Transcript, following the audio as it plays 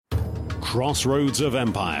Crossroads of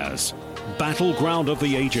empires, battleground of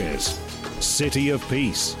the ages, city of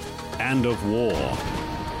peace and of war.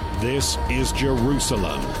 This is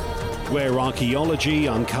Jerusalem, where archaeology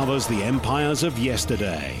uncovers the empires of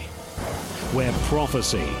yesterday, where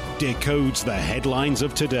prophecy decodes the headlines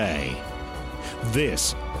of today.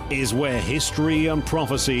 This is where history and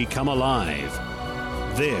prophecy come alive.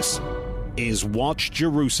 This is Watch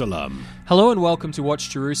Jerusalem. Hello and welcome to Watch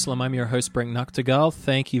Jerusalem. I'm your host, Brent Nagtegaal.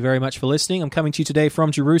 Thank you very much for listening. I'm coming to you today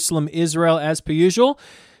from Jerusalem, Israel, as per usual.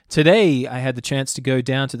 Today, I had the chance to go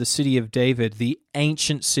down to the city of David, the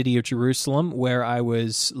ancient city of Jerusalem, where I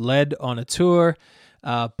was led on a tour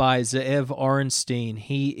by Ze'ev Orenstein.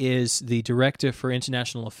 He is the Director for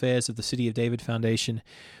International Affairs of the City of David Foundation,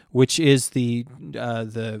 which is the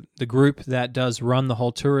group that does run the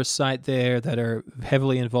whole tourist site there, that are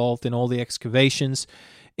heavily involved in all the excavations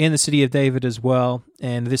in the City of David as well.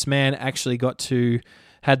 And this man actually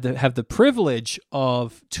have the privilege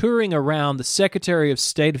of touring around the Secretary of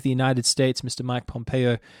State of the United States, Mr. Mike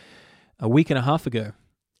Pompeo, a week and a half ago.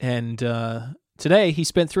 And today he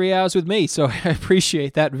spent 3 hours with me, so I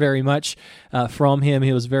appreciate that very much from him.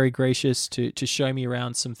 He was very gracious to show me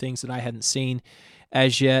around some things that I hadn't seen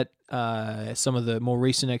as yet, some of the more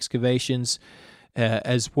recent excavations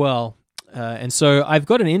as well. And so I've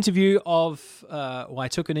got an interview I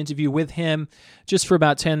took an interview with him just for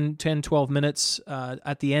about 12 minutes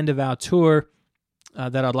at the end of our tour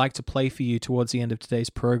that I'd like to play for you towards the end of today's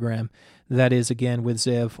program. That is, again, with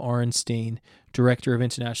Ze'ev Orenstein, Director of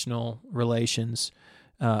International Relations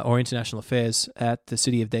or International Affairs at the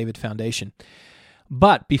City of David Foundation.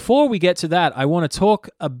 But before we get to that, I want to talk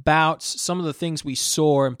about some of the things we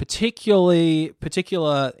saw, and particular the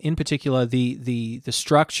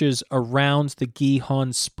structures around the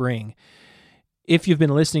Gihon Spring. If you've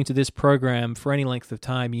been listening to this program for any length of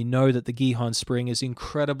time, you know that the Gihon Spring is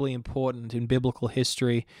incredibly important in biblical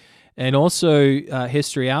history and also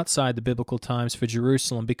history outside the biblical times for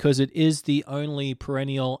Jerusalem, because it is the only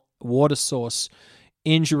perennial water source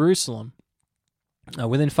in Jerusalem.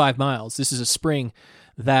 Within 5 miles. This is a spring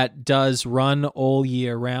that does run all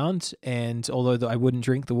year round, and although I wouldn't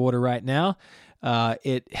drink the water right now,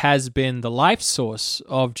 it has been the life source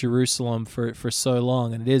of Jerusalem for so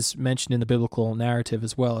long, and it is mentioned in the biblical narrative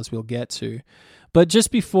as well, as we'll get to. But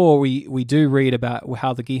just before we do read about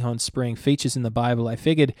how the Gihon Spring features in the Bible, I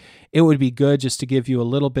figured it would be good just to give you a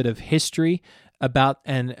little bit of history about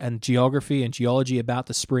and geography and geology about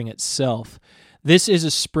the spring itself. This is a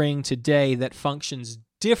spring today that functions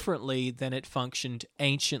differently than it functioned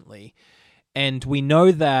anciently. And we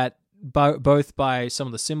know that both by some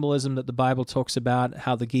of the symbolism that the Bible talks about,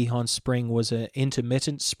 how the Gihon Spring was an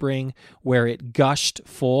intermittent spring where it gushed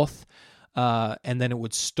forth and then it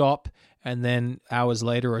would stop, and then hours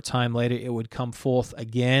later or a time later it would come forth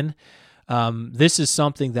again. This is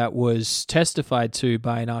something that was testified to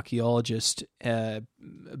by an archaeologist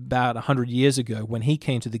about 100 years ago when he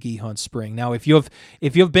came to the Gihon Spring. Now, if you've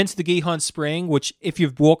been to the Gihon Spring, which if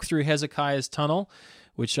you've walked through Hezekiah's tunnel,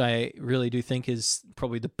 which I really do think is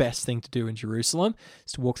probably the best thing to do in Jerusalem,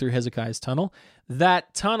 is to walk through Hezekiah's tunnel.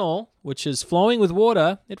 That tunnel, which is flowing with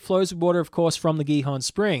water, it flows with water, of course, from the Gihon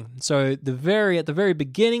Spring. So at the very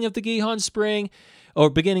beginning of the Gihon Spring, or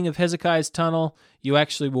beginning of Hezekiah's tunnel, you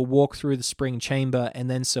actually will walk through the spring chamber and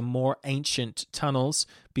then some more ancient tunnels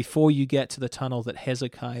before you get to the tunnel that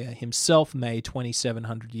Hezekiah himself made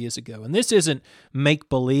 2,700 years ago. And this isn't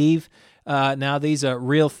make-believe. Now, these are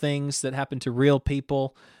real things that happen to real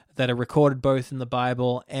people that are recorded both in the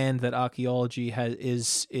Bible and that archaeology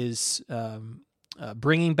is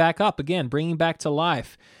bringing back up again, bringing back to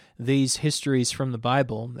life these histories from the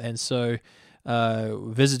Bible. And so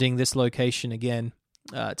visiting this location again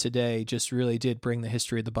today just really did bring the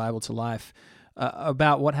history of the Bible to life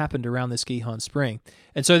about what happened around this Gihon Spring.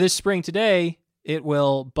 And so this spring today, it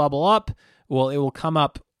will bubble up. Well, it will come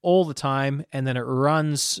up all the time, and then it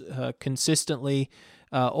runs consistently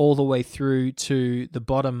all the way through to the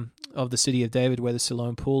bottom of the City of David, where the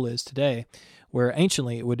Siloam Pool is today, where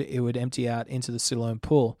anciently it would empty out into the Siloam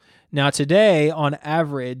Pool. Now today, on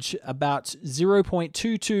average, about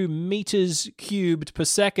 0.22 meters cubed per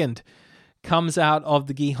second comes out of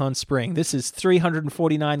the Gihon Spring. This is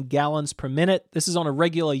 349 gallons per minute. This is on a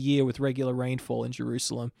regular year with regular rainfall in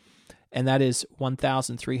Jerusalem, and that is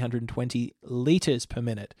 1,320 liters per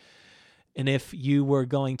minute. And if you were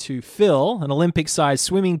going to fill an Olympic-sized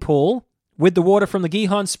swimming pool with the water from the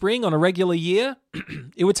Gihon Spring on a regular year,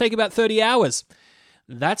 it would take about 30 hours.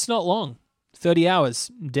 That's not long. 30 hours,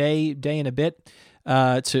 day and a bit,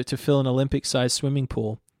 to fill an Olympic-sized swimming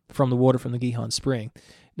pool from the water from the Gihon Spring.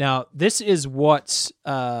 Now, this is what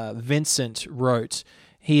Vincent wrote.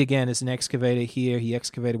 He, again, is an excavator here. He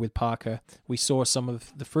excavated with Parker. We saw some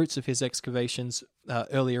of the fruits of his excavations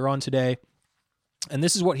earlier on today. And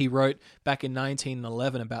this is what he wrote back in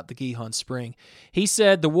 1911 about the Gihon Spring. He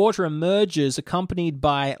said, the water emerges accompanied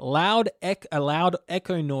by a loud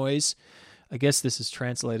echo noise. I guess this is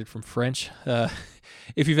translated from French.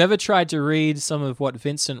 If you've ever tried to read some of what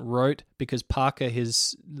Vincent wrote, because Parker,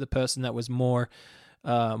 the person that was more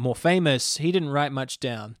famous, he didn't write much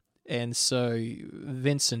down. And so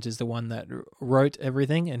Vincent is the one that wrote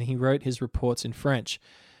everything, and he wrote his reports in French.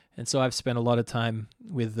 And so I've spent a lot of time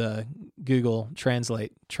with Google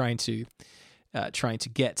Translate trying to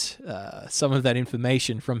get some of that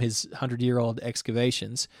information from his 100-year-old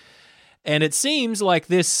excavations. And it seems like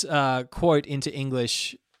this quote into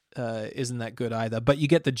English isn't that good either, but you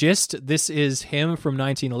get the gist. This is him from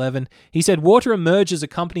 1911. He said, water emerges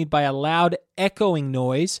accompanied by a loud echoing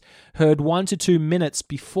noise heard 1 to 2 minutes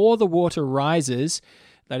before the water rises,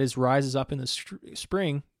 that is, rises up in the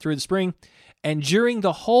spring, through the spring, and during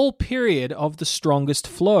the whole period of the strongest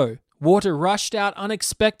flow. Water rushed out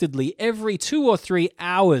unexpectedly every 2 or 3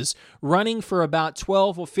 hours, running for about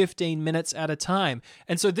 12 or 15 minutes at a time.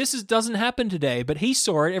 And so this doesn't happen today, but he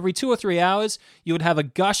saw it every 2 or 3 hours. You would have a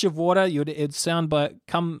gush of water. It'd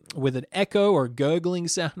come with an echo or a gurgling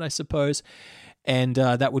sound, I suppose, and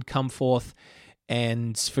that would come forth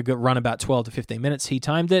and run about 12 to 15 minutes. He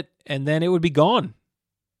timed it, and then it would be gone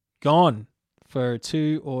for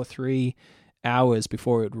 2 or 3 hours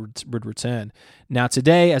before it would return. Now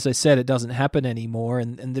today, as I said, it doesn't happen anymore,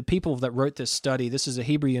 and the people that wrote this study, this is a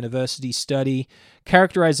Hebrew University study,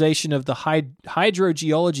 characterization of the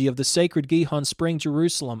hydrogeology of the sacred Gihon Spring,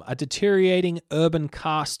 Jerusalem, a deteriorating urban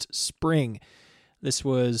karst spring. This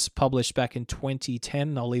was published back in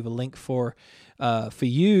 2010. I'll leave a link for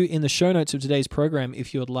you in the show notes of today's program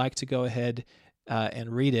if you would like to go ahead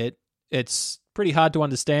and read it. It's pretty hard to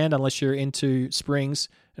understand unless you're into springs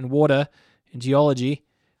and water and geology,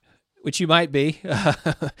 which you might be,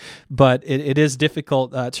 but it is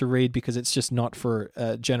difficult to read because it's just not for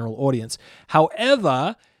a general audience.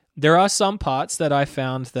 However, there are some parts that I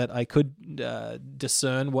found that I could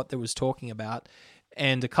discern what they was talking about,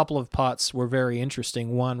 and a couple of parts were very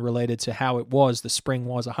interesting. One related to how the spring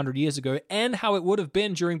was 100 years ago, and how it would have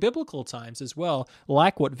been during biblical times as well,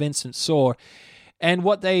 like what Vincent saw, and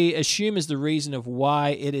what they assume is the reason of why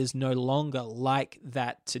it is no longer like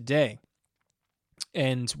that today.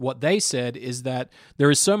 And what they said is that there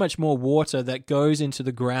is so much more water that goes into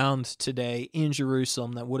the ground today in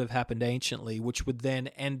Jerusalem that would have happened anciently, which would then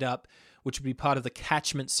which would be part of the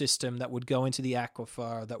catchment system that would go into the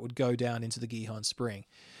aquifer, that would go down into the Gihon Spring.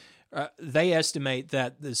 They estimate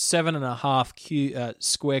that there's 7.5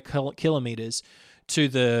 square kilometers to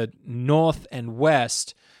the north and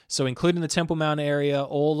west, so including the Temple Mount area,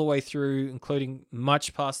 all the way through, including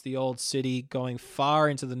much past the Old City, going far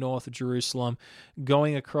into the north of Jerusalem,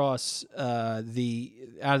 going across out of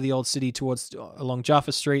the Old City along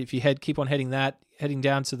Jaffa Street. If you keep on heading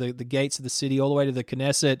down to the gates of the city, all the way to the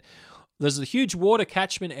Knesset, there's a huge water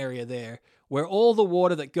catchment area there where all the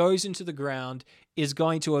water that goes into the ground is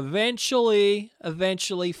going to eventually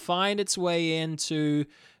find its way into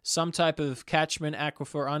some type of catchment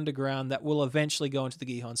aquifer underground that will eventually go into the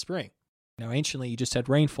Gihon Spring. Now, anciently, you just had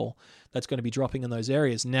rainfall that's going to be dropping in those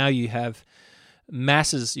areas. Now you have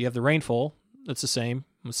masses. You have the rainfall that's the same,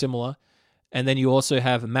 similar, and then you also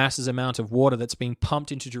have a massive amount of water that's being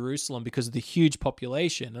pumped into Jerusalem because of the huge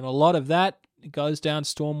population, and a lot of that goes down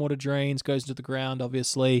stormwater drains, goes into the ground,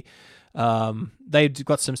 obviously. They've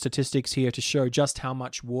got some statistics here to show just how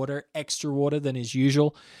much water, extra water than is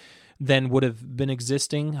usual, than would have been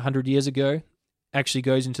existing 100 years ago, actually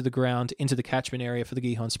goes into the ground, into the catchment area for the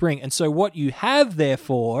Gihon Spring. And so what you have,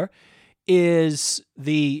 therefore, is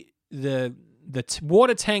the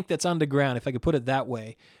water tank that's underground, if I could put it that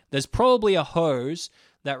way. There's probably a hose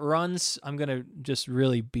that runs. I'm going to just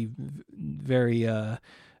really be very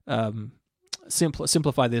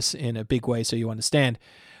simplify this in a big way so you understand.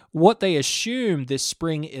 What they assume this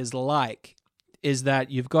spring is like is that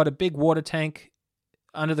you've got a big water tank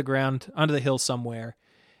under the ground, under the hill somewhere,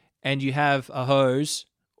 and you have a hose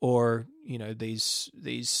or a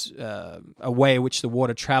way in which the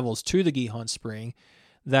water travels to the Gihon Spring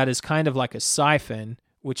that is kind of like a siphon,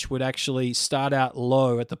 which would actually start out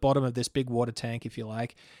low at the bottom of this big water tank, if you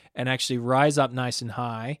like, and actually rise up nice and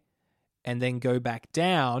high and then go back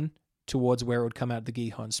down towards where it would come out of the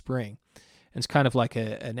Gihon Spring. And it's kind of like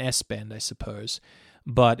an S-bend, I suppose.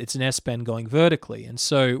 but it's an S-bend going vertically. And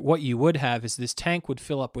so what you would have is this tank would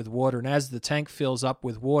fill up with water, and as the tank fills up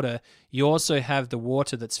with water, you also have the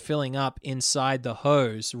water that's filling up inside the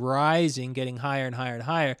hose, rising, getting higher and higher and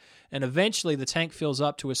higher, and eventually the tank fills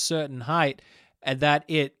up to a certain height, and that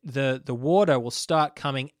the water will start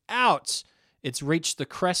coming out. It's reached the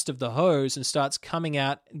crest of the hose and starts coming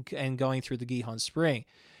out and going through the Gihon Spring.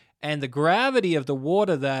 And the gravity of the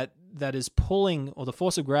water that is pulling, or the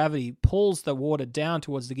force of gravity pulls the water down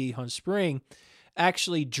towards the Gihon Spring,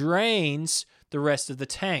 actually drains the rest of the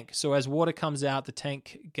tank. So as water comes out, the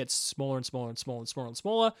tank gets smaller and smaller and smaller and smaller and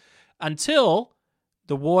smaller until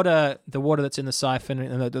the water that's in the siphon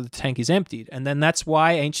and the tank is emptied. And then that's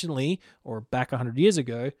why anciently, or back 100 years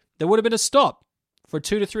ago, there would have been a stop for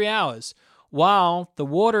 2 to 3 hours while the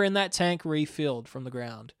water in that tank refilled from the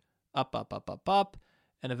ground. Up, up, up, up, up.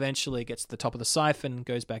 And eventually it gets to the top of the siphon and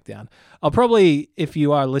goes back down. I'll probably, if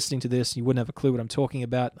you are listening to this, you wouldn't have a clue what I'm talking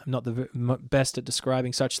about. I'm not the best at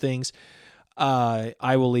describing such things. I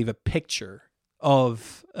will leave a picture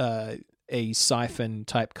of a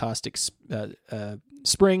siphon-type caustic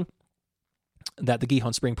spring that the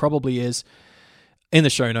Gihon Spring probably is in the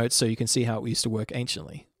show notes, so you can see how it used to work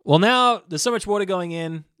anciently. Well, now there's so much water going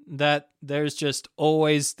in that there's just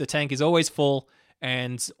always, the tank is always full,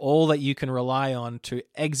 and all that you can rely on to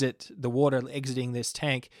exit the water exiting this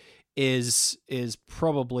tank is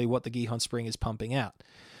probably what the Gihon Spring is pumping out.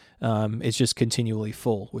 It's just continually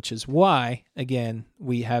full, which is why, again,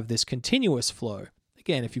 we have this continuous flow.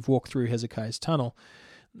 Again, if you've walked through Hezekiah's tunnel,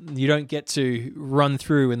 you don't get to run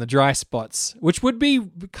through in the dry spots, which would be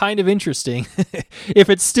kind of interesting. If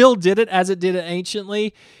it still did it as it did it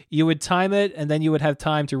anciently, you would time it, and then you would have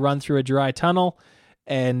time to run through a dry tunnel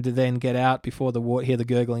and then get out before hear the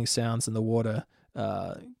gurgling sounds and the water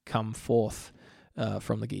come forth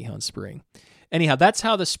from the Gihon Spring. Anyhow, that's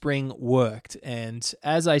how the spring worked. And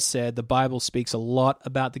as I said, the Bible speaks a lot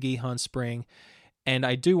about the Gihon Spring. And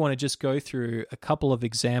I do want to just go through a couple of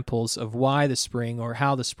examples of why the spring, or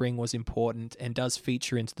how the spring was important and does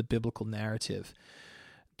feature into the biblical narrative.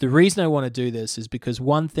 The reason I want to do this is because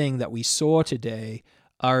one thing that we saw today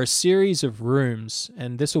are a series of rooms,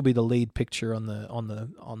 and this will be the lead picture on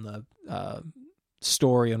the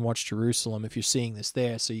story on Watch Jerusalem if you're seeing this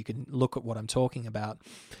there, so you can look at what I'm talking about.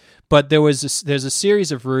 But there's a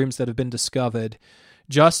series of rooms that have been discovered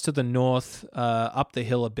just to the north, up the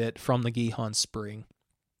hill a bit from the Gihon Spring,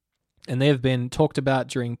 and they have been talked about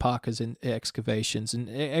during Parker's excavations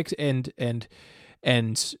and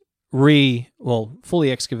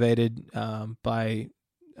fully excavated by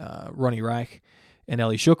Ronnie Reich and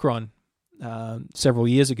Eli Shukron several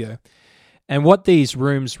years ago. And what these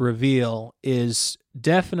rooms reveal is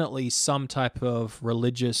definitely some type of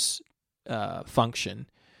religious function.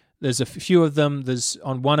 There's a few of them.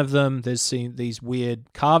 On one of them, there's these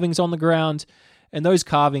weird carvings on the ground, and those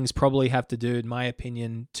carvings probably have to do, in my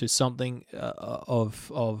opinion, to something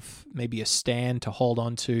of maybe a stand to hold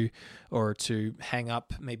on to, or to hang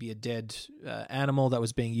up maybe a dead animal that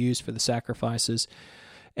was being used for the sacrifices.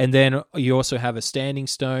 And then you also have a standing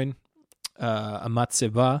stone, a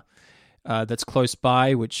matzeva, that's close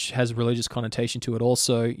by, which has a religious connotation to it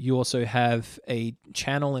also. You also have a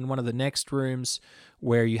channel in one of the next rooms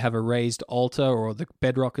where you have a raised altar, or the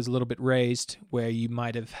bedrock is a little bit raised, where you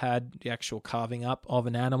might have had the actual carving up of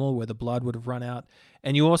an animal where the blood would have run out.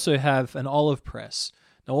 And you also have an olive press.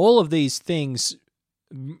 Now, all of these things,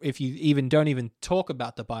 if you don't even talk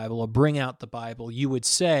about the Bible or bring out the Bible, you would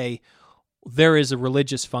say there is a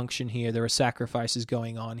religious function here, there are sacrifices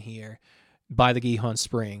going on here by the Gihon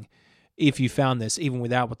Spring, if you found this, even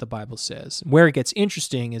without what the Bible says. Where it gets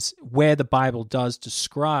interesting is where the Bible does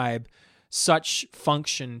describe such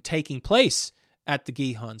function taking place at the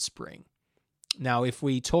Gihon Spring. Now, if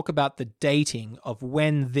we talk about the dating of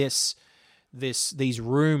when these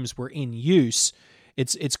rooms were in use,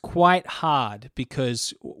 it's quite hard,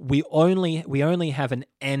 because we only have an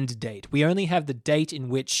end date. We only have the date in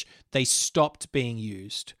which they stopped being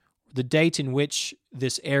used, the date in which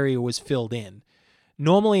this area was filled in.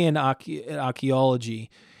 Normally in archaeology,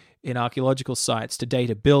 in archaeological sites, to date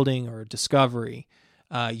a building or a discovery,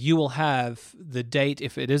 you will have the date.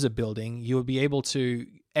 If it is a building, you will be able to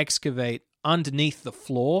excavate underneath the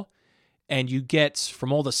floor, and you get,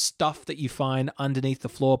 from all the stuff that you find underneath the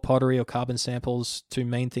floor, pottery or carbon samples, two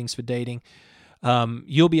main things for dating,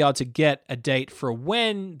 you'll be able to get a date for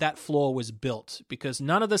when that floor was built, because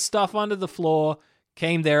none of the stuff under the floor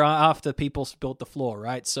came there after people built the floor,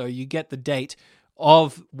 right? So you get the date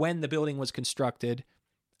of when the building was constructed,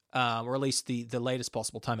 or at least the latest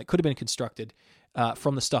possible time it could have been constructed,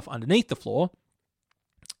 from the stuff underneath the floor.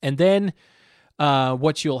 And then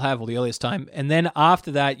what you'll have, or the earliest time. And then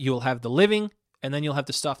after that, you'll have the living, and then you'll have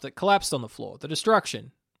the stuff that collapsed on the floor, the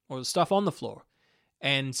destruction, or the stuff on the floor.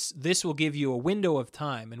 And this will give you a window of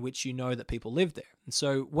time in which you know that people lived there. And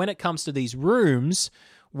so when it comes to these rooms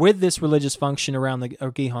with this religious function around the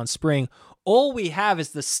Gihon Spring, all we have is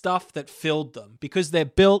the stuff that filled them, because they're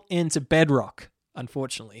built into bedrock,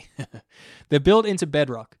 unfortunately. They're built into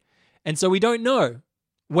bedrock. And so we don't know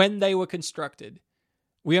when they were constructed.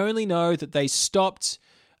 We only know that they stopped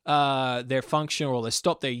their function, or they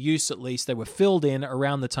stopped their use at least. They were filled in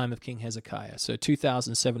around the time of King Hezekiah, so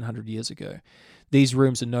 2,700 years ago. These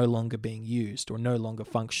rooms are no longer being used, or no longer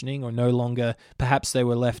functioning, or no longer, perhaps they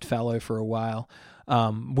were left fallow for a while.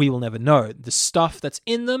 We will never know. The stuff that's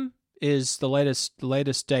in them is the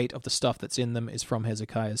latest date of the stuff that's in them is from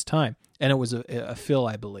Hezekiah's time, and it was a fill,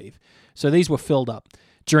 I believe. So these were filled up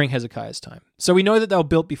during Hezekiah's time. So we know that they were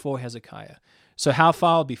built before Hezekiah. So how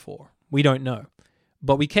far before? We don't know.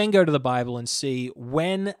 But we can go to the Bible and see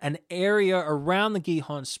when an area around the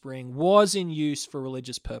Gihon Spring was in use for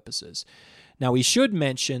religious purposes. Now, we should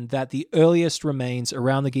mention that the earliest remains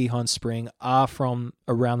around the Gihon Spring are from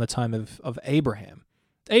around the time of Abraham.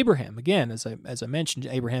 Abraham, again, as I mentioned,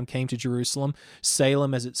 Abraham came to Jerusalem,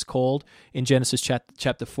 Salem as it's called, in Genesis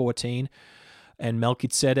chapter 14. And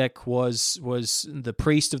Melchizedek was the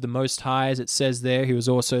priest of the Most High, as it says there. He was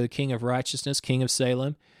also the king of righteousness, king of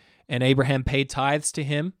Salem. And Abraham paid tithes to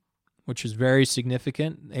him, which is very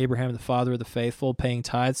significant. Abraham, the father of the faithful, paying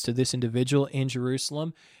tithes to this individual in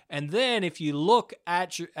Jerusalem. And then if you look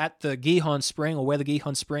at the Gihon Spring, or where the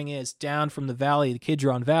Gihon Spring is, down from the valley, the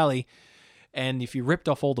Kidron Valley, and if you ripped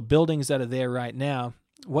off all the buildings that are there right now,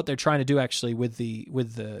 what they're trying to do actually with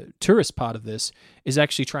the tourist part of this is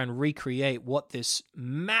actually try and recreate what this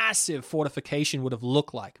massive fortification would have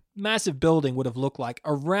looked like, massive building would have looked like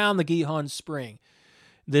around the Gihon Spring.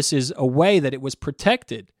 This is a way that it was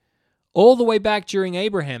protected all the way back during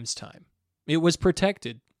Abraham's time. It was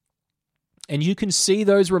protected. And you can see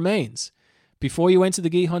those remains. Before you enter the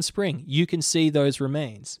Gihon Spring, you can see those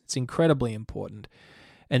remains. It's incredibly important.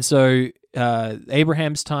 And so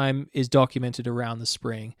Abraham's time is documented around the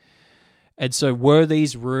spring. And so were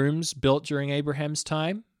these rooms built during Abraham's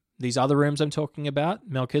time? These other rooms I'm talking about,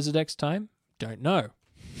 Melchizedek's time? Don't know.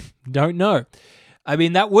 Don't know. I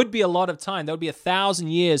mean, that would be a lot of time. That would be 1,000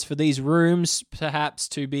 years for these rooms perhaps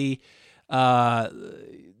to be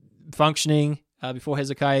functioning before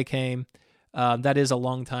Hezekiah came. That is a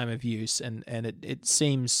long time of use, and it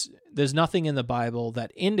seems there's nothing in the Bible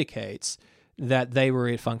that indicates that they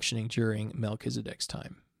were functioning during Melchizedek's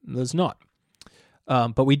time. There's not.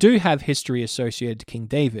 But we do have history associated to King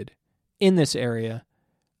David in this area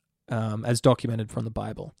as documented from the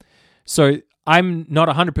Bible. So I'm not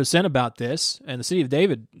 100% about this, and the city of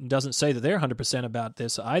David doesn't say that they're 100% about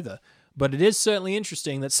this either. But it is certainly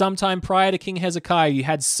interesting that sometime prior to King Hezekiah, you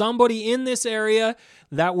had somebody in this area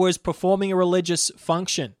that was performing a religious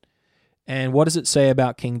function. And what does it say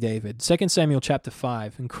about King David? 2 Samuel chapter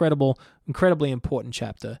 5, incredibly important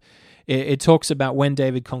chapter. It talks about when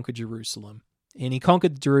David conquered Jerusalem. And he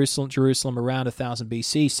conquered Jerusalem around 1000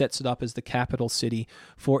 BC, sets it up as the capital city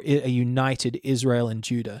for a united Israel and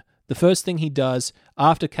Judah. The first thing he does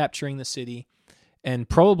after capturing the city, and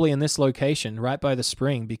probably in this location, right by the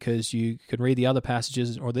spring, because you can read the other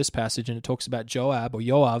passages, or this passage, and it talks about Joab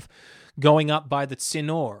going up by the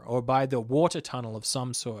Tzinor, or by the water tunnel of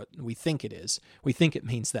some sort. We think it is. We think it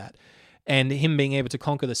means that. And him being able to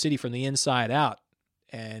conquer the city from the inside out.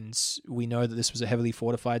 And we know that this was a heavily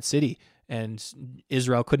fortified city, and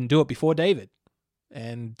Israel couldn't do it before David,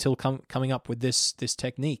 until coming up with this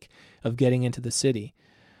technique of getting into the city.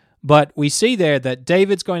 But we see there that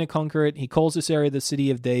David's going to conquer it. He calls this area the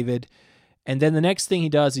city of David. And then the next thing he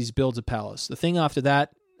does is builds a palace. The thing after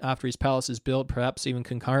that, after his palace is built, perhaps even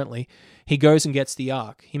concurrently, he goes and gets the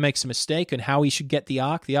ark. He makes a mistake on how he should get the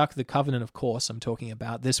ark. The Ark of the Covenant, of course, I'm talking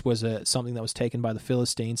about. This was something that was taken by the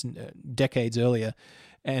Philistines decades earlier.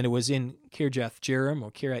 And it was in Kiryat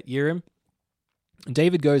Yearim. And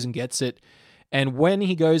David goes and gets it. And when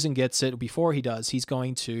he goes and gets it, before he does, he's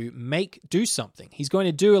going to do something. He's going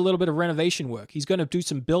to do a little bit of renovation work. He's going to do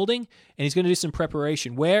some building, and he's going to do some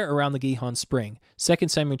preparation. Where? Around the Gihon Spring. 2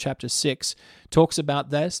 Samuel chapter 6 talks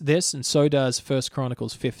about this, and so does 1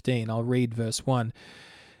 Chronicles 15. I'll read verse 1.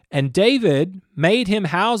 And David made him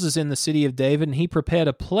houses in the city of David, and he prepared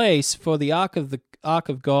a place for the ark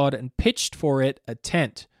of God, and pitched for it a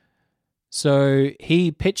tent. So he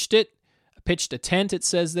pitched a tent, it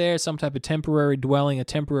says there, some type of temporary dwelling, a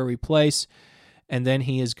temporary place, and then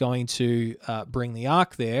he is going to bring the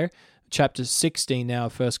ark there. chapter 16 now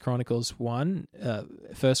of 1 Chronicles 1,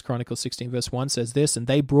 1 Chronicles 16 verse 1 says this, "And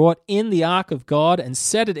they brought in the ark of God and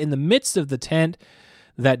set it in the midst of the tent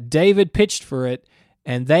that David pitched for it,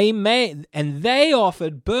 and they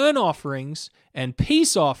offered burnt offerings and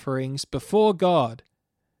peace offerings before God.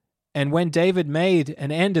 And when David made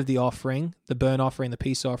an end of the offering, the burnt offering, the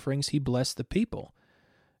peace offerings, he blessed the people."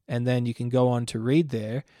 And then you can go on to read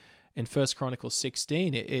there in 1 Chronicles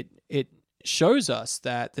 16, it shows us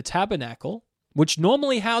that the tabernacle, which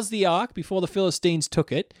normally housed the ark before the Philistines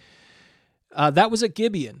took it, that was at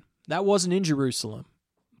Gibeon. That wasn't in Jerusalem.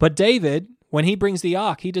 But David, when he brings the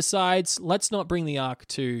ark, he decides, let's not bring the ark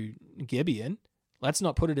to Gibeon. Let's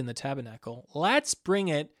not put it in the tabernacle. Let's bring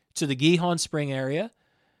it to the Gihon Spring area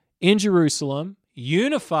in Jerusalem,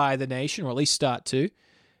 unify the nation, or at least start to,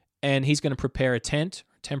 and he's going to prepare a tent,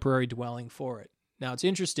 temporary dwelling for it. Now, it's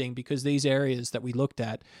interesting because these areas that we looked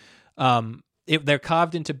at, they're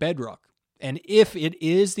carved into bedrock. And if it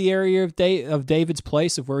is the area of David's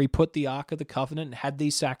place, of where he put the Ark of the Covenant and had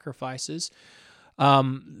these sacrifices,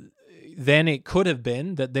 then it could have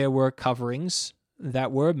been that there were coverings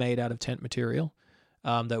that were made out of tent material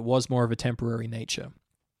that was more of a temporary nature.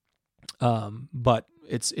 But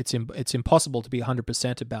it's impossible to be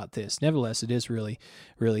 100% about this. Nevertheless, it is really,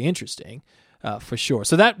 really interesting. For sure.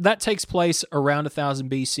 So that takes place around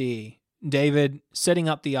 1000 BCE. David setting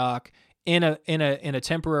up the ark in a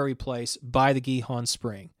temporary place by the Gihon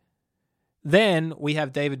Spring. Then we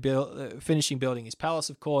have David finishing building his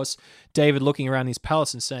palace, of course. David looking around his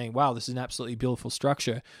palace and saying, wow, this is an absolutely beautiful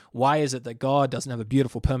structure. Why is it that God doesn't have a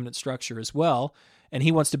beautiful permanent structure as well? And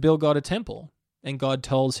he wants to build God a temple. And God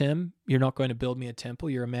tells him, you're not going to build me a temple.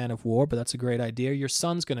 You're a man of war, but that's a great idea. Your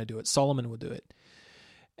son's going to do it. Solomon will do it.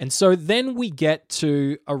 And so then we get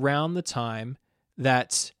to around the time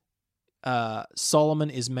that Solomon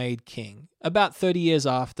is made king, about 30 years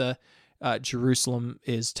after Jerusalem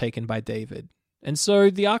is taken by David. And so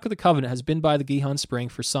the Ark of the Covenant has been by the Gihon Spring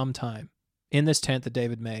for some time in this tent that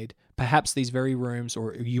David made, perhaps these very rooms,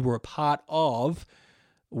 or you were a part of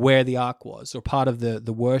where the Ark was, or part of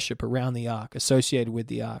the worship around the Ark, associated with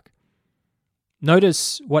the Ark.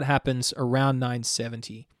 Notice what happens around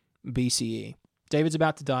 970 BCE. David's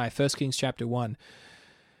about to die, 1 Kings chapter 1.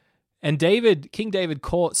 And King David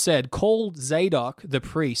said, call Zadok the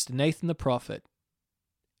priest, and Nathan the prophet.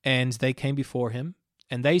 And they came before him,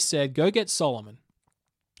 and they said, go get Solomon.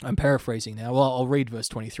 I'm paraphrasing now. Well, I'll read verse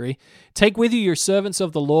 23. Take with you your servants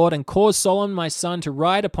of the Lord, and cause Solomon my son to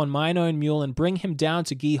ride upon mine own mule, and bring him down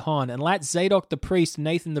to Gihon, and let Zadok the priest and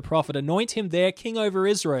Nathan the prophet anoint him there king over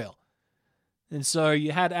Israel. And so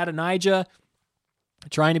you had Adonijah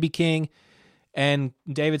trying to be king, and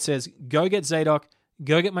David says, go get Zadok,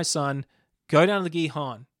 go get my son, go down to the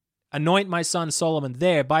Gihon, anoint my son Solomon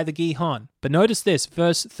there by the Gihon. But notice this,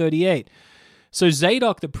 verse 38. So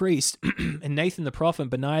Zadok the priest and Nathan the prophet,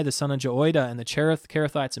 Benaiah the son of Jehoiada, and the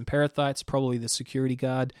Kerethites and Perethites, probably the security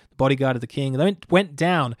guard, the bodyguard of the king, they went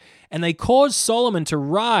down, and they caused Solomon to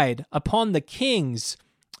ride upon the king's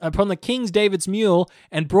David's mule,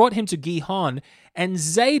 and brought him to Gihon. And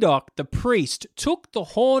Zadok the priest took the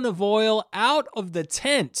horn of oil out of the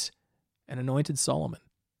tent and anointed Solomon.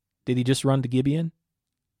 Did he just run to Gibeon?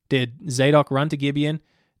 Did Zadok run to Gibeon,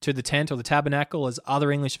 to the tent or the tabernacle, as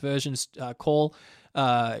other English versions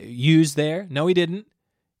use there? No, he didn't.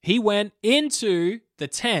 He went into the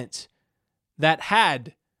tent that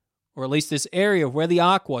had, or at least this area of where the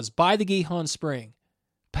ark was, by the Gihon Spring,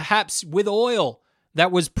 perhaps with oil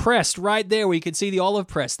that was pressed right there, where you can see the olive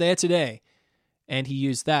press there today. And he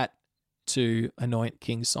used that to anoint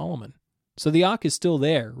King Solomon. So the ark is still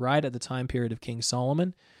there, right at the time period of King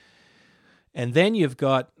Solomon. And then you've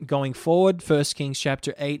got, going forward, 1 Kings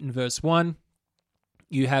chapter 8 and verse 1,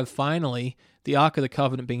 you have finally the Ark of the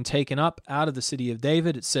Covenant being taken up out of the city of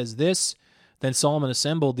David. It says this, Then Solomon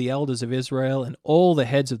assembled the elders of Israel and all the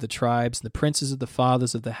heads of the tribes and the princes of the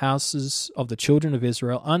fathers of the houses of the children of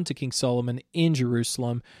Israel unto King Solomon in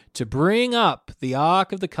Jerusalem to bring up the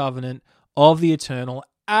Ark of the Covenant of the Eternal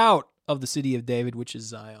out of the city of David, which is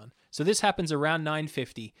Zion. So this happens around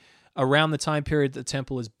 950, around the time period that the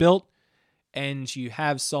temple is built. And you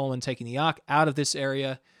have Solomon taking the ark out of this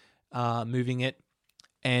area, moving it,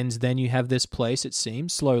 and then you have this place, it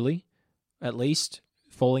seems, slowly, at least,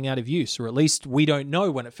 falling out of use, or at least we don't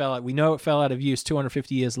know when it fell out. We know it fell out of use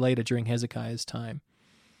 250 years later during Hezekiah's time.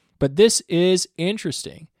 But this is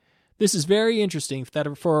interesting. This is very interesting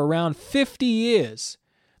that for around 50 years,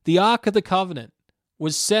 the Ark of the Covenant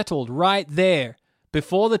was settled right there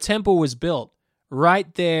before the temple was built,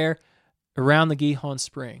 right there around the Gihon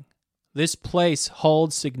Spring. This place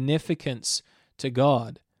holds significance to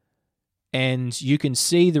God. And you can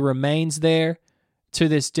see the remains there to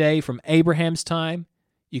this day from Abraham's time.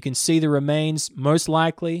 You can see the remains, most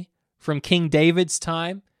likely, from King David's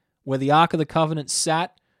time, where the Ark of the Covenant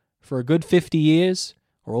sat for a good 50 years,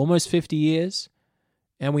 or almost 50 years.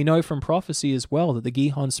 And we know from prophecy as well that the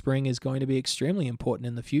Gihon Spring is going to be extremely important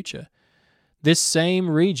in the future. This same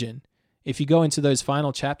region, if you go into those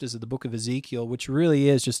final chapters of the book of Ezekiel, which really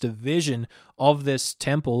is just a vision of this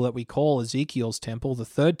temple that we call Ezekiel's temple, the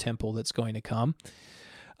third temple that's going to come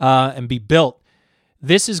and be built,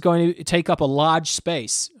 this is going to take up a large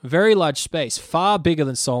space, very large space, far bigger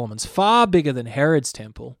than Solomon's, far bigger than Herod's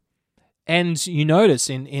temple. And you notice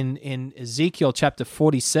in Ezekiel chapter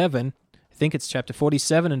 47, I think it's chapter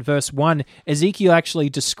 47 and verse 1, Ezekiel actually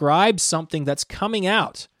describes something that's coming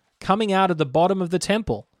out of the bottom of the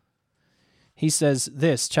temple. He says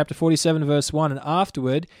this, chapter 47, verse 1, and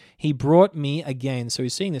afterward he brought me again, so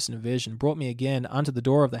he's seeing this in a vision, brought me again unto the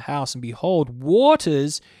door of the house, and behold,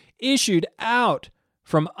 waters issued out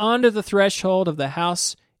from under the threshold of the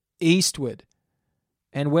house eastward.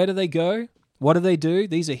 And where do they go? What do?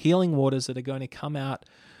 These are healing waters that are going to come out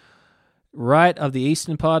right of the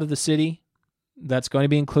eastern part of the city. That's going to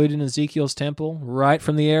be included in Ezekiel's temple, right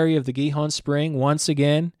from the area of the Gihon Spring once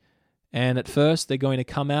again. And at first, they're going to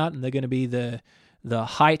come out, and they're going to be the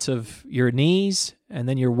height of your knees, and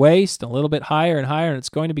then your waist, a little bit higher and higher, and it's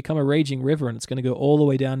going to become a raging river, and it's going to go all the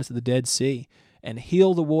way down into the Dead Sea and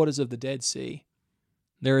heal the waters of the Dead Sea.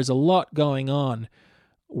 There is a lot going on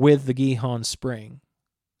with the Gihon Spring,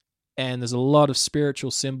 and there's a lot of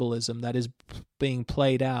spiritual symbolism that is being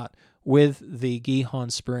played out with the Gihon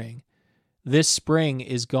Spring. This spring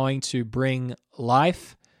is going to bring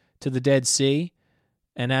life to the Dead Sea,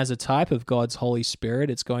 and as a type of God's Holy Spirit,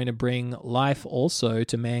 it's going to bring life also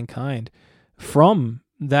to mankind from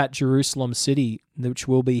that Jerusalem city, which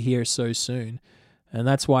will be here so soon. And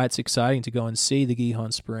that's why it's exciting to go and see the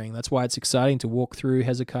Gihon Spring. That's why it's exciting to walk through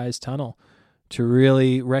Hezekiah's tunnel, to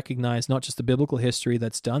really recognize not just the biblical history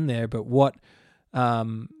that's done there, but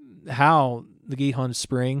how the Gihon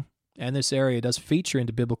Spring and this area does feature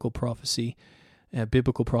into biblical prophecy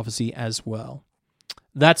as well.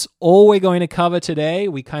 That's all we're going to cover today.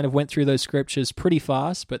 We kind of went through those scriptures pretty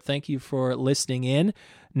fast, but thank you for listening in.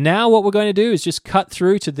 Now what we're going to do is just cut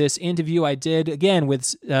through to this interview I did, again, with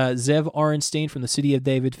Ze'ev Orenstein from the City of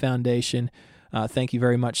David Foundation. Thank you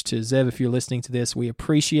very much to Ze'ev if you're listening to this. We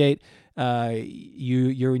appreciate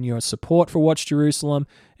your support for Watch Jerusalem,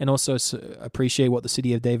 and also appreciate what the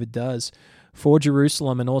City of David does for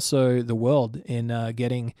Jerusalem and also the world in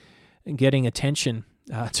getting attention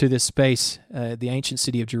to this space, the ancient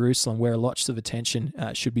city of Jerusalem, where lots of attention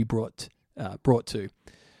should be brought to.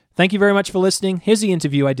 Thank you very much for listening. Here's the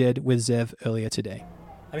interview I did with Ze'ev earlier today.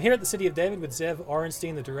 I'm here at the City of David with Ze'ev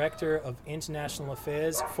Orenstein, the Director of International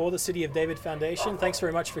Affairs for the City of David Foundation. Thanks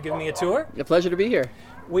very much for giving me a tour. A pleasure to be here.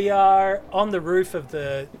 We are on the roof of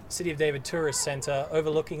the City of David Tourist Center,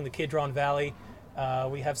 overlooking the Kidron Valley.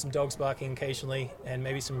 We have some dogs barking occasionally, and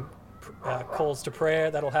maybe some calls to prayer.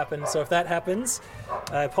 That'll happen. So if that happens,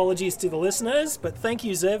 apologies to the listeners, but thank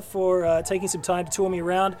you, Ze'ev, for taking some time to tour me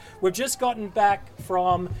around. We've just gotten back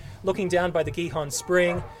from looking down by the Gihon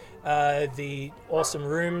Spring, the awesome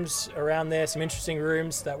rooms around there, some interesting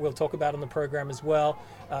rooms that we'll talk about on the program as well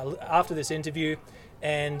after this interview.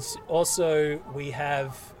 And also we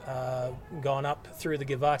have gone up through the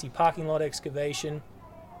Givati parking lot excavation.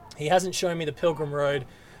 He hasn't shown me the Pilgrim Road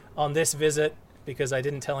on this visit, because I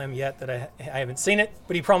didn't tell him yet that I haven't seen it,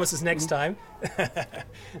 but he promises next time,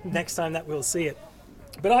 next time that we'll see it.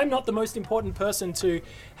 But I'm not the most important person to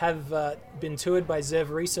have been toured by Ze'ev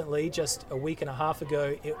recently. Just a week and a half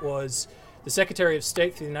ago, it was the Secretary of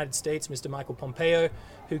State for the United States, Mr. Michael Pompeo,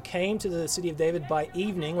 who came to the City of David by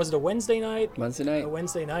evening. Was it a Wednesday night? Wednesday night. A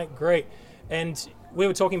Wednesday night, great. And we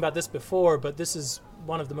were talking about this before, but this is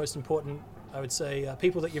one of the most important, I would say,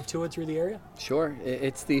 people that you've toured through the area? Sure.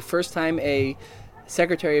 It's the first time a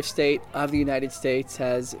Secretary of State of the United States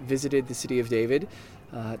has visited the City of David.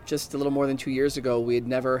 Just a little more than 2 years ago, we had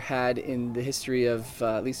never had in the history of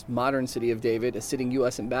at least modern City of David a sitting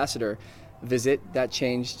U.S. ambassador visit. That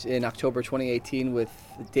changed in October 2018 with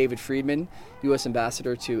David Friedman, U.S.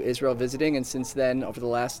 ambassador to Israel, visiting. And since then, over the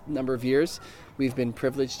last number of years, we've been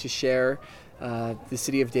privileged to share the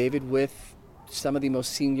City of David with some of the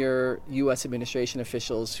most senior U.S. administration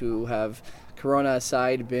officials who have, Corona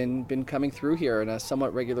aside, been coming through here on a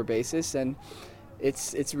somewhat regular basis. And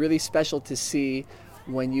it's really special to see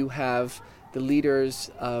when you have the leaders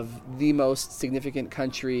of the most significant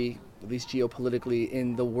country, at least geopolitically,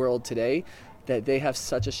 in the world today, that they have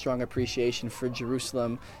such a strong appreciation for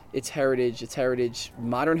Jerusalem, its heritage,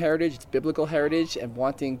 modern heritage, its biblical heritage, and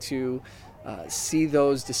wanting to see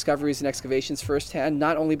those discoveries and excavations firsthand,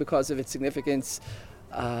 not only because of its significance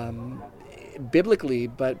biblically,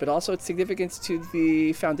 but also its significance to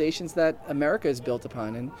the foundations that America is built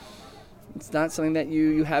upon. And it's not something that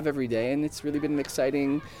you have every day, and it's really been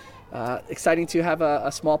exciting to have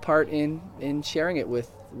a small part in sharing it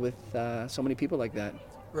with so many people like that.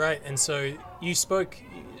 Right, and so you spoke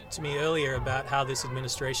to me earlier about how this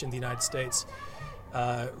administration of the United States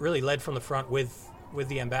really led from the front with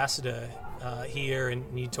the ambassador here,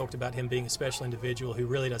 and you talked about him being a special individual who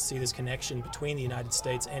really does see this connection between the United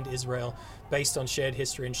States and Israel based on shared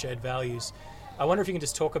history and shared values. I wonder if you can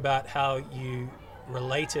just talk about how you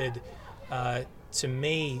related to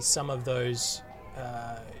me some of those,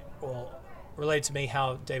 or related to me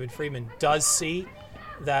how David Friedman does see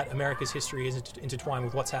that America's history is intertwined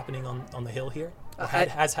with what's happening on the Hill here, or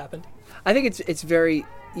has happened? I think it's very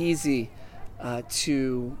easy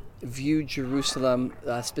to view Jerusalem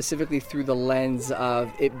specifically through the lens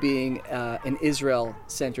of it being an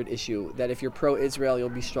Israel-centered issue, that if you're pro-Israel, you'll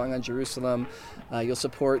be strong on Jerusalem, you'll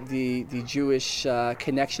support the Jewish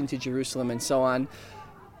connection to Jerusalem and so on.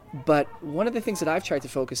 But one of the things that I've tried to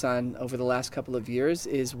focus on over the last couple of years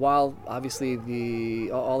is, while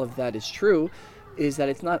obviously all of that is true, is that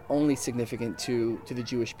it's not only significant to the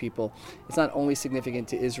Jewish people. It's not only significant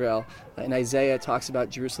to Israel. In Isaiah, it talks about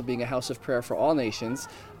Jerusalem being a house of prayer for all nations.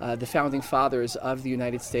 The founding fathers of the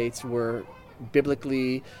United States were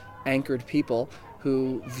biblically anchored people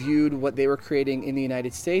who viewed what they were creating in the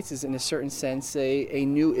United States as, in a certain sense, a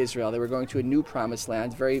new Israel. They were going to a new promised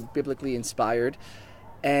land, very biblically inspired.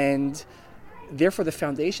 And therefore, the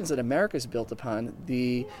foundations that America is built upon,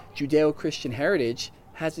 the Judeo-Christian heritage,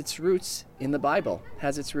 has its roots in the Bible,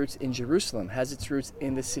 has its roots in Jerusalem, has its roots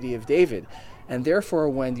in the city of David. And therefore,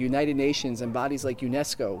 when the United Nations and bodies like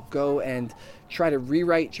UNESCO go and try to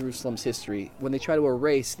rewrite Jerusalem's history, when they try to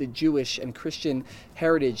erase the Jewish and Christian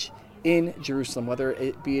heritage in Jerusalem, whether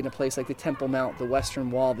it be in a place like the Temple Mount, the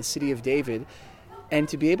Western Wall, the city of David, and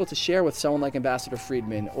to be able to share with someone like Ambassador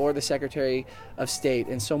Friedman or the Secretary of State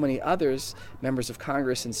and so many others, members of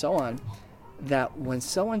Congress and so on, that when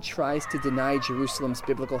someone tries to deny Jerusalem's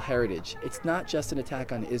biblical heritage, it's not just an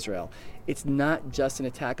attack on Israel. It's not just an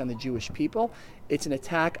attack on the Jewish people. It's an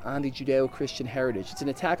attack on the Judeo-Christian heritage. It's an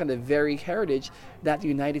attack on the very heritage that the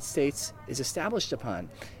United States is established upon.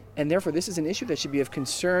 And therefore, this is an issue that should be of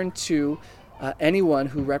concern to anyone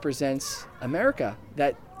who represents America.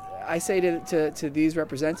 That I say to these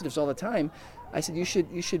representatives all the time, I said, you should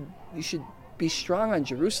be strong on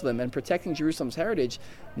Jerusalem and protecting Jerusalem's heritage,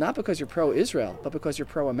 not because you're pro-Israel, but because you're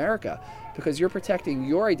pro-America, because you're protecting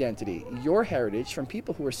your identity, your heritage from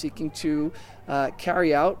people who are seeking to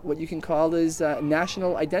carry out what you can call as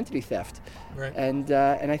national identity theft. Right. And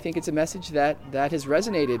I think it's a message that has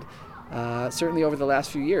resonated certainly over the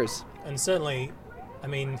last few years. And certainly, I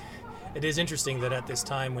mean, it is interesting that at this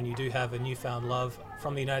time when you do have a newfound love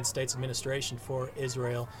from the United States administration for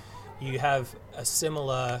Israel, you have a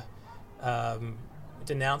similar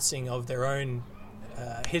denouncing of their own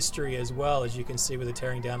history as well, as you can see with the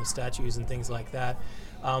tearing down of statues and things like that.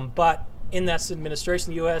 But in that administration,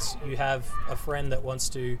 the U.S., you have a friend that wants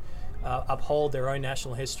to uphold their own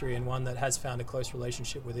national history, and one that has found a close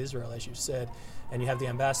relationship with Israel, as you said. And you have the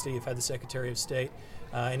ambassador, you've had the Secretary of State.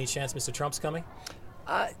 Any chance Mr. Trump's coming?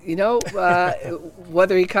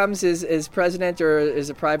 Whether he comes as president or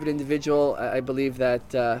as a private individual, I believe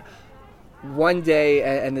that one day,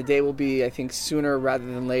 and the day will be, I think, sooner rather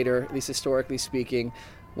than later, at least historically speaking,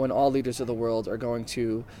 when all leaders of the world are going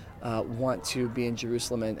to want to be in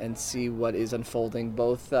Jerusalem and see what is unfolding,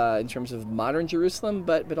 both in terms of modern Jerusalem,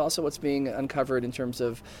 but also what's being uncovered in terms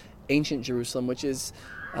of ancient Jerusalem, which is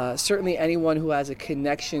certainly anyone who has a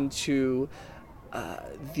connection to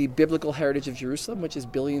the biblical heritage of Jerusalem, which is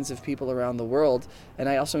billions of people around the world. And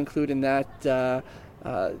I also include in that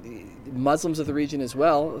Muslims of the region as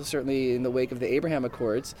well, certainly in the wake of the Abraham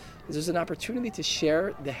Accords, is there's an opportunity to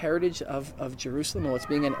share the heritage of Jerusalem and what's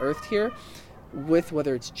being unearthed here with,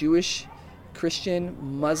 whether it's Jewish, Christian,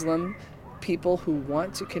 Muslim people who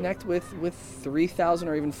want to connect with 3,000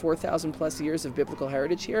 or even 4,000 plus years of biblical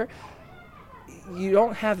heritage here. You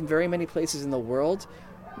don't have very many places in the world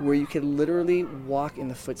where you can literally walk in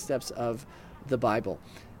the footsteps of the Bible,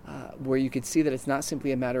 where you could see that it's not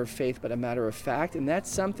simply a matter of faith, but a matter of fact. And that's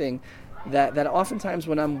something that oftentimes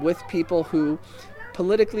when I'm with people who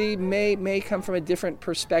politically may come from a different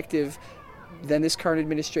perspective than this current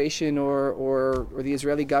administration or the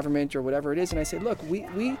Israeli government or whatever it is, and I say, look,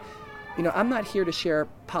 we I'm not here to share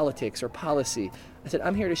politics or policy. I said,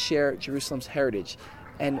 I'm here to share Jerusalem's heritage.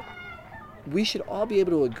 And we should all be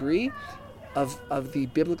able to agree of the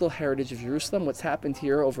biblical heritage of Jerusalem, what's happened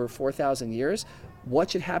here over 4,000 years,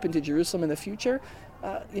 what should happen to Jerusalem in the future.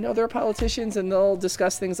 There are politicians and they'll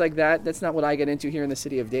discuss things like that. That's not what I get into here in the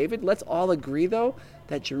city of David. Let's all agree, though,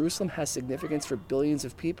 that Jerusalem has significance for billions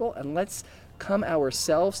of people, and let's come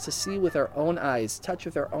ourselves to see with our own eyes, touch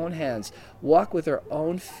with our own hands, walk with our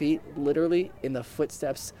own feet, literally in the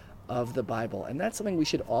footsteps of the Bible. And that's something we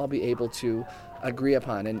should all be able to agree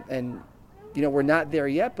upon. And we're not there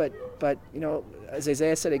yet, but as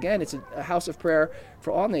Isaiah said again, it's a house of prayer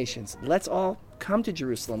for all nations. Let's all come to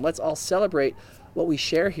Jerusalem. Let's all celebrate what we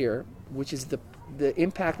share here, which is the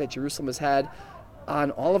impact that Jerusalem has had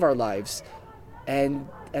on all of our lives, and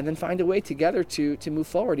then find a way together to move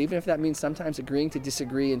forward, even if that means sometimes agreeing to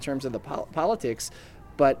disagree in terms of the politics,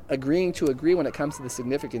 but agreeing to agree when it comes to the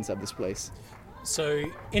significance of this place. So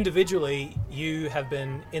individually, you have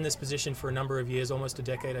been in this position for a number of years, almost a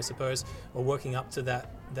decade, I suppose, or working up to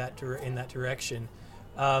in that direction.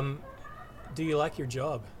 Do you like your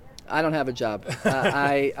job? I don't have a job.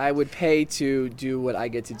 I would pay to do what I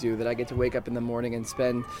get to do, that I get to wake up in the morning and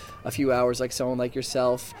spend a few hours like someone like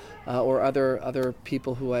yourself or other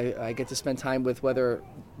people who I get to spend time with, whether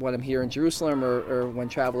when I'm here in Jerusalem or when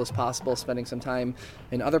travel is possible, spending some time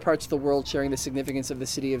in other parts of the world, sharing the significance of the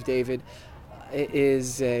city of David. It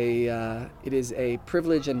is a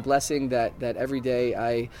privilege and blessing that every day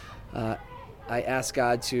I ask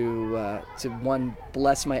God to one,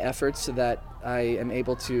 bless my efforts so that I am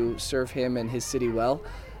able to serve Him and His city well,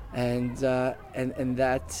 and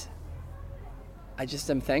that I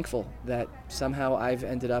just am thankful that somehow I've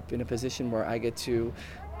ended up in a position where I get to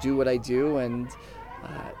do what I do, and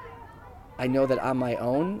I know that on my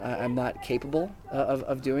own I'm not capable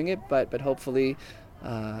of doing it, but hopefully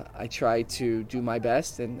I try to do my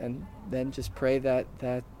best, and then just pray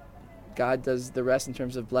that God does the rest in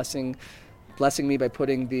terms of blessing me by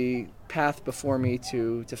putting the path before me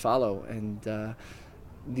to follow. And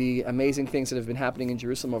the amazing things that have been happening in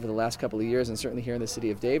Jerusalem over the last couple of years, and certainly here in the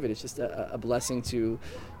city of David, it's just a blessing to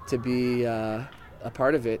be a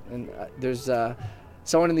part of it. And there's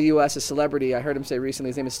someone in the U.S., a celebrity, I heard him say recently,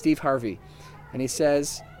 his name is Steve Harvey, and he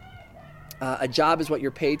says, a job is what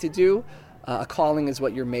you're paid to do, a calling is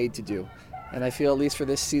what you're made to do. And I feel, at least for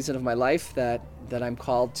this season of my life, that I'm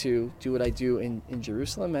called to do what I do in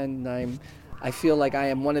Jerusalem, and I feel like I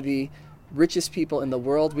am one of the richest people in the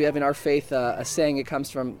world. We have in our faith a saying. It comes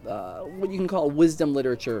from what you can call wisdom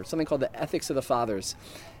literature, something called the Ethics of the Fathers.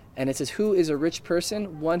 And it says, who is a rich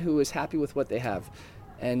person? One who is happy with what they have.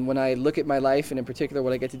 And when I look at my life, and in particular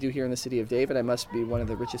what I get to do here in the city of David, I must be one of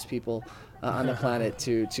the richest people on the planet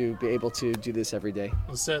to be able to do this every day.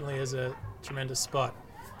 Well, certainly is a tremendous spot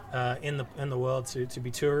in the world to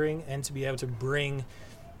be touring and to be able to bring,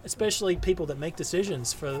 especially people that make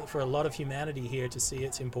decisions for a lot of humanity here, to see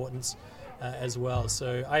its importance as well.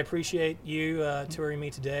 So I appreciate you touring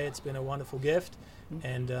me today. It's been a wonderful gift,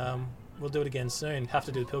 and we'll do it again soon. Have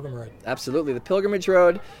to do the Pilgrim Road. Absolutely. The Pilgrimage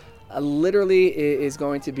Road literally is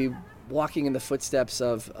going to be walking in the footsteps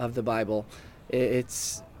of the Bible.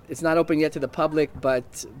 It's not open yet to the public,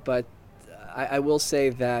 but I will say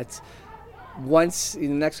that once, in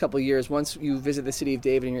the next couple of years, once you visit the city of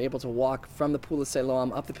David and you're able to walk from the Pool of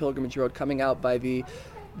Siloam up the Pilgrimage Road, coming out by the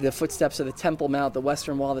footsteps of the Temple Mount, the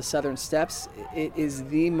Western Wall, the Southern Steps, it is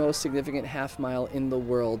the most significant half mile in the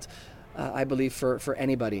world, I believe, for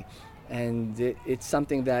anybody. And it's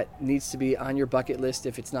something that needs to be on your bucket list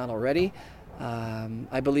if it's not already.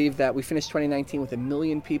 I believe that we finished 2019 with 1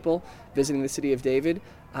 million people visiting the city of David.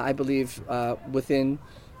 I believe within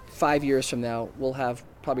 5 years from now, we'll have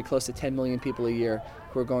probably close to 10 million people a year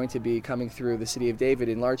who are going to be coming through the city of David,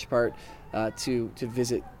 in large part to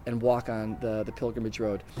visit and walk on the Pilgrimage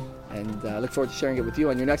Road. And I look forward to sharing it with you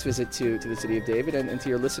on your next visit to the city of David, and to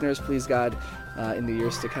your listeners, please God, in the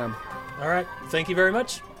years to come. All right. Thank you very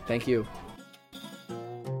much. Thank you.